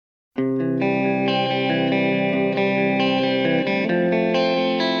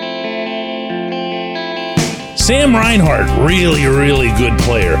Sam Reinhart, really, really good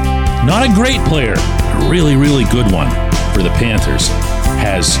player. Not a great player, a really, really good one for the Panthers.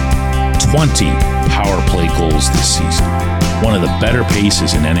 Has 20 power play goals this season. One of the better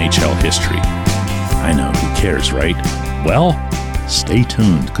paces in NHL history. I know, who cares, right? Well, stay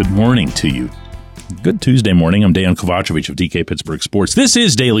tuned. Good morning to you. Good Tuesday morning. I'm Dan Kovacevic of DK Pittsburgh Sports. This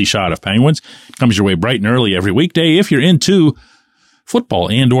is Daily Shot of Penguins. It comes your way bright and early every weekday. If you're into football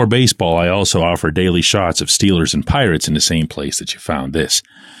and or baseball, I also offer daily shots of Steelers and Pirates in the same place that you found this.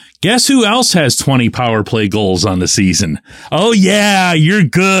 Guess who else has 20 power play goals on the season? Oh yeah, you're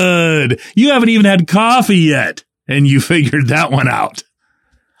good. You haven't even had coffee yet, and you figured that one out.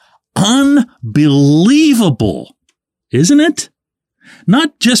 Unbelievable, isn't it?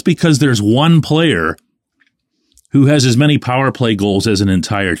 Not just because there's one player who has as many power play goals as an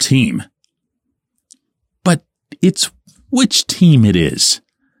entire team, but it's which team it is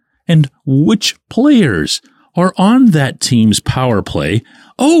and which players are on that team's power play.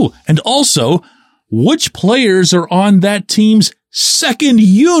 Oh, and also which players are on that team's second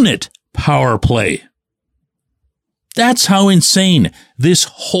unit power play. That's how insane this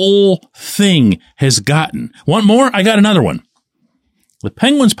whole thing has gotten. Want more? I got another one. The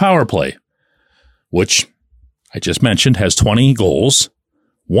Penguins power play, which I just mentioned has 20 goals,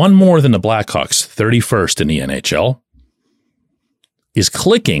 one more than the Blackhawks, 31st in the NHL, is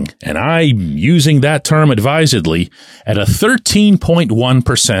clicking, and I'm using that term advisedly, at a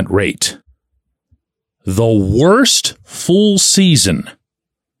 13.1% rate. The worst full season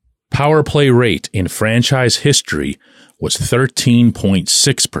power play rate in franchise history was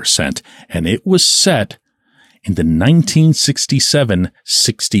 13.6%, and it was set in the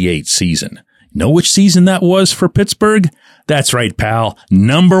 1967-68 season. Know which season that was for Pittsburgh? That's right, pal.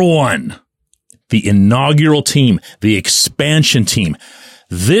 Number one. The inaugural team, the expansion team.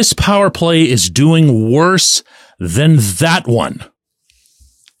 This power play is doing worse than that one.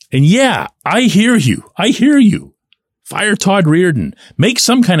 And yeah, I hear you. Fire Todd Reirden. Make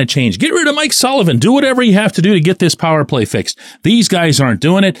some kind of change. Get rid of Mike Sullivan. Do whatever you have to do to get this power play fixed. These guys aren't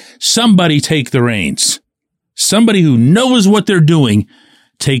doing it. Somebody take the reins. Somebody who knows what they're doing,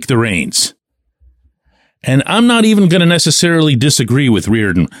 take the reins. And I'm not even going to necessarily disagree with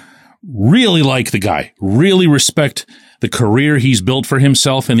Reirden. Really like the guy. Really respect the career he's built for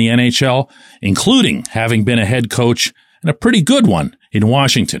himself in the NHL, including having been a head coach and a pretty good one in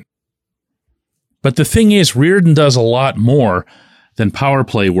Washington. But the thing is, Reirden does a lot more than power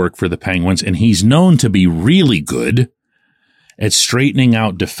play work for the Penguins, and he's known to be really good at straightening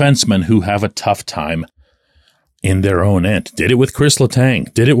out defensemen who have a tough time in their own end. Did it with Chris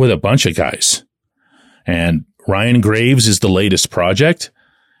Letang. Did it with a bunch of guys. And Ryan Graves is the latest project.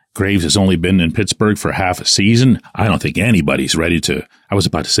 Graves has only been in Pittsburgh for half a season. I don't think anybody's ready to, I was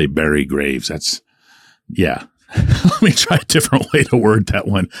about to say bury Graves. That's, yeah. Let me try a different way to word that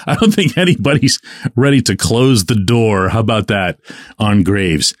one. I don't think anybody's ready to close the door. How about that on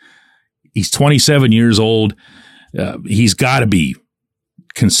Graves? He's 27 years old. He's got to be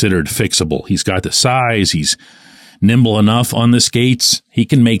considered fixable. He's got the size. He's nimble enough on the skates. He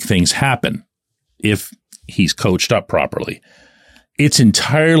can make things happen if he's coached up properly. It's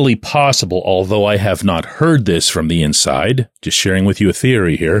entirely possible, although I have not heard this from the inside, just sharing with you a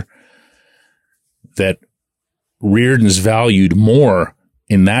theory here, that Reirden's valued more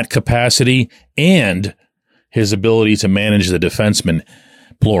in that capacity and his ability to manage the defensemen,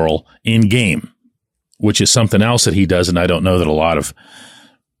 plural, in game, which is something else that he does, and I don't know that a lot of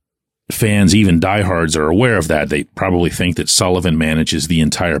fans, even diehards, are aware of that. They probably think that Sullivan manages the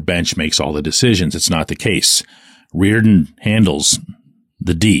entire bench, makes all the decisions. It's not the case. Reirden handles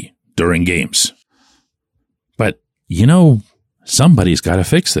the D during games. But, you know, somebody's got to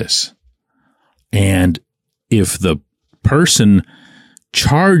fix this. And if the person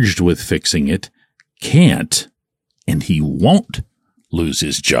charged with fixing it can't, and he won't lose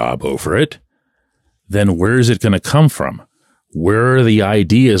his job over it, then where is it going to come from? Where are the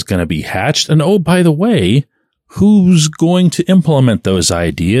ideas going to be hatched? And oh, by the way, who's going to implement those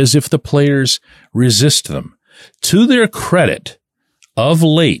ideas if the players resist them? To their credit, of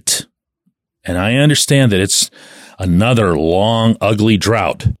late, and I understand that it's another long, ugly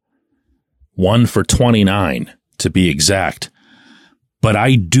drought, 1 for 29 to be exact, but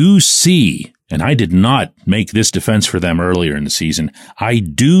I do see, and I did not make this defense for them earlier in the season, I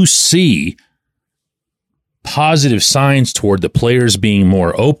do see positive signs toward the players being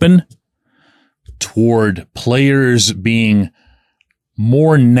more open, toward players being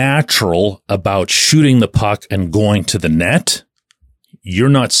more natural about shooting the puck and going to the net. You're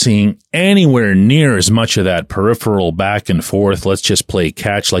not seeing anywhere near as much of that peripheral back and forth, let's just play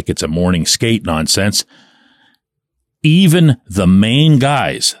catch like it's a morning skate nonsense. even the main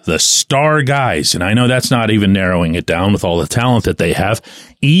guys, the star guys, and I know that's not even narrowing it down with all the talent that they have,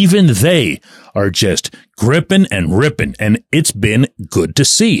 even they are just gripping and ripping, and it's been good to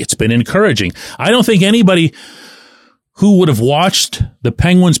see. It's been encouraging. I don't think anybody who would have watched the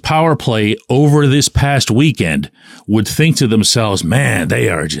Penguins power play over this past weekend would think to themselves, man, they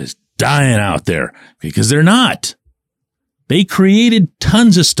are just dying out there, because they're not. They created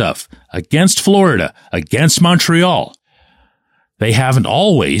tons of stuff against Florida, against Montreal. They haven't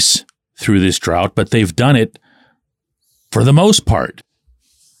always through this drought, but they've done it for the most part.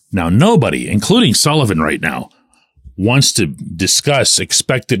 Now, nobody, including Sullivan right now, wants to discuss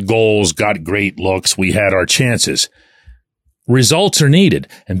expected goals, got great looks, we had our chances. Results are needed,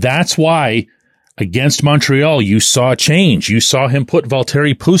 and that's why against Montreal, you saw change. You saw him put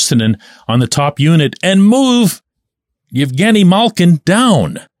Valtteri Puustinen on the top unit and move Evgeny Malkin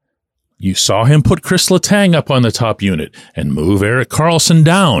down. You saw him put Chris Letang up on the top unit and move Erik Karlsson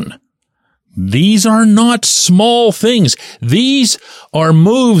down. These are not small things. These are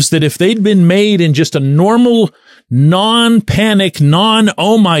moves that if they'd been made in just a normal, non-panic,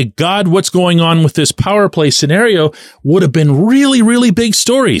 oh my God, what's going on with this power play scenario, would have been really, really big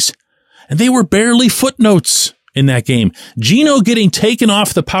stories. And they were barely footnotes in that game. Gino getting taken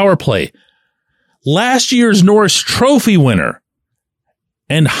off the power play. Last year's Norris Trophy winner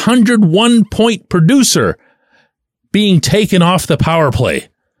and 101-point producer being taken off the power play.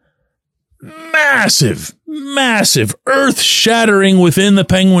 Massive, earth-shattering within the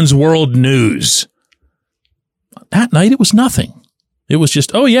Penguins world news. That night, it was nothing. It was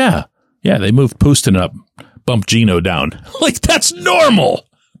just, oh yeah, they moved Puustinen up, bumped Gino down. Like, that's normal.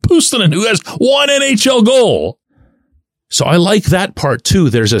 Puustinen, who has one NHL goal. So I like that part too.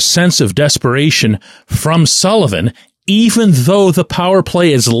 There's a sense of desperation from Sullivan, even though the power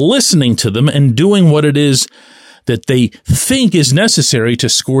play is listening to them and doing what it is that they think is necessary to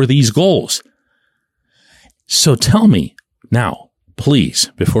score these goals. So tell me now,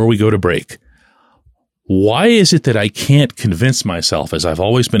 please, before we go to break, why is it that I can't convince myself, as I've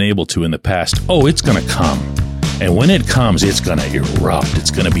always been able to in the past, oh, it's going to come. And when it comes, it's going to erupt. It's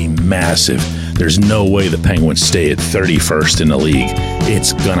going to be massive. There's no way the Penguins stay at 31st in the league.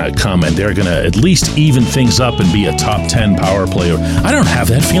 It's going to come, and they're going to at least even things up and be a top 10 power player. I don't have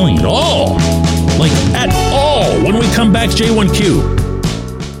that feeling at all. Like, at all. When we come back, J1Q.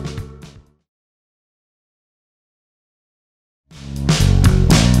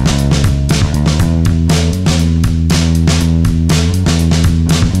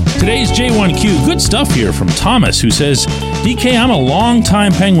 Today's J1Q, good stuff here from Thomas, who says, DK, I'm a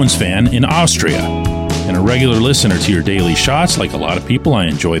longtime Penguins fan in Austria and a regular listener to your daily shots. Like a lot of people, I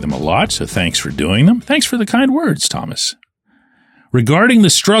enjoy them a lot, so thanks for doing them. Thanks for the kind words, Thomas. Regarding the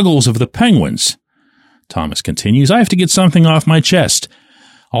struggles of the Penguins, Thomas continues, I have to get something off my chest.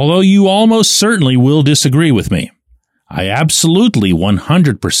 Although you almost certainly will disagree with me, I absolutely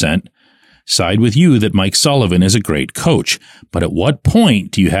 100% side with you that Mike Sullivan is a great coach. But at what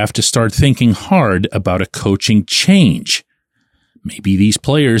point do you have to start thinking hard about a coaching change? Maybe these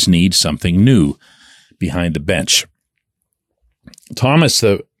players need something new behind the bench. Thomas,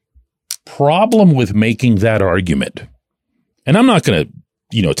 the problem with making that argument, and I'm not going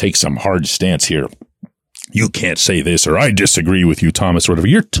to, take some hard stance here. You can't say this, or I disagree with you, Thomas, or whatever.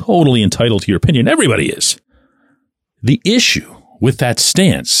 You're totally entitled to your opinion. Everybody is. The issue with that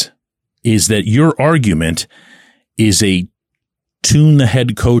stance is that your argument is a tune the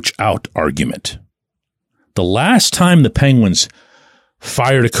head coach out argument. The last time the Penguins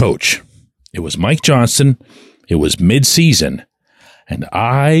fired a coach, it was Mike Johnston. It was mid-season. And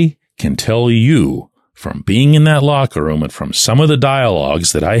I can tell you from being in that locker room and from some of the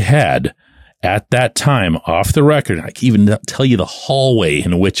dialogues that I had at that time off the record, I can even tell you the hallway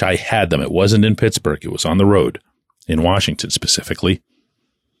in which I had them. It wasn't in Pittsburgh. It was on the road in Washington specifically.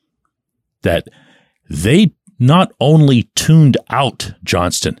 That they not only tuned out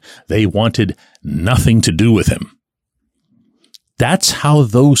Johnston, they wanted nothing to do with him. That's how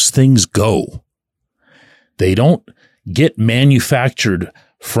those things go. They don't get manufactured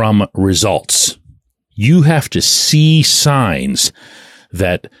from results. You have to see signs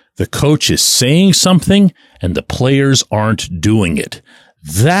that the coach is saying something and the players aren't doing it.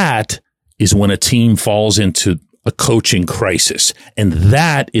 That is when a team falls into a coaching crisis. And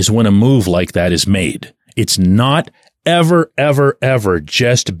that is when a move like that is made. It's not ever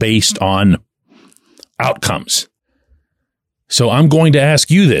just based on outcomes. So I'm going to ask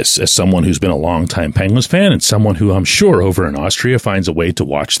you this as someone who's been a longtime Penguins fan and someone who I'm sure over in Austria finds a way to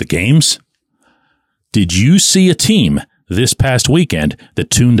watch the games. Did you see a team this past weekend that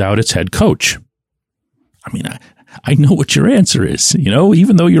tuned out its head coach? I mean, I know what your answer is,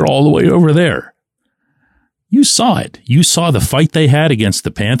 even though you're all the way over there. You saw it. You saw the fight they had against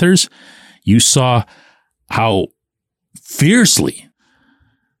the Panthers. You saw how fiercely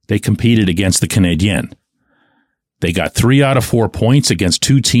they competed against the Canadiens. They got 3 out of 4 points against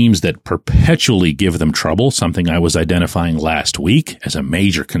 2 teams that perpetually give them trouble, something I was identifying last week as a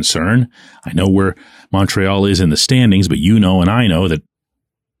major concern. I know where Montreal is in the standings, but you know and I know that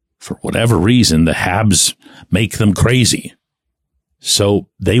for whatever reason, the Habs make them crazy. So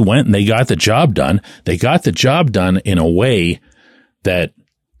they went and they got the job done. They got the job done in a way that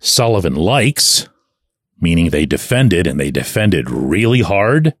Sullivan likes, meaning they defended, and they defended really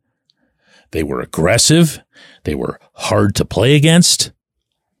hard. They were aggressive. They were hard to play against.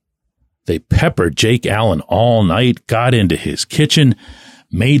 They peppered Jake Allen all night, got into his kitchen,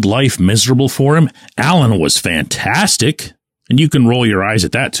 made life miserable for him. Allen was fantastic. And you can roll your eyes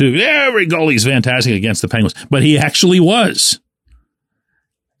at that too. Every goalie's fantastic against the Penguins. But he actually was.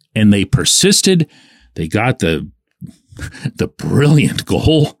 And they persisted. They got the brilliant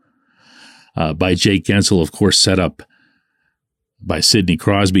goal by Jake Guentzel, of course, set up by Sidney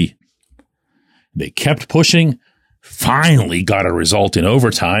Crosby. They kept pushing, finally got a result in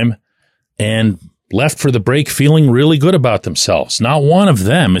overtime, and left for the break feeling really good about themselves. Not one of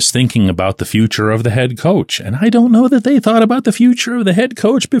them is thinking about the future of the head coach. And I don't know that they thought about the future of the head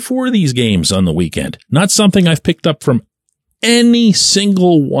coach before these games on the weekend. Not something I've picked up from any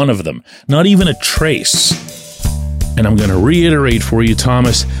single one of them. Not even a trace. And I'm going to reiterate for you,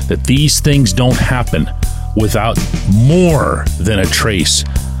 Thomas, that these things don't happen without more than a trace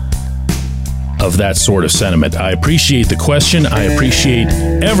of that sort of sentiment. I appreciate the question. I appreciate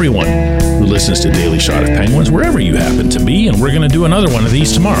everyone who listens to Daily Shot of Penguins, wherever you happen to be, and we're going to do another one of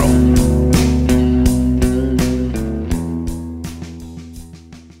these tomorrow.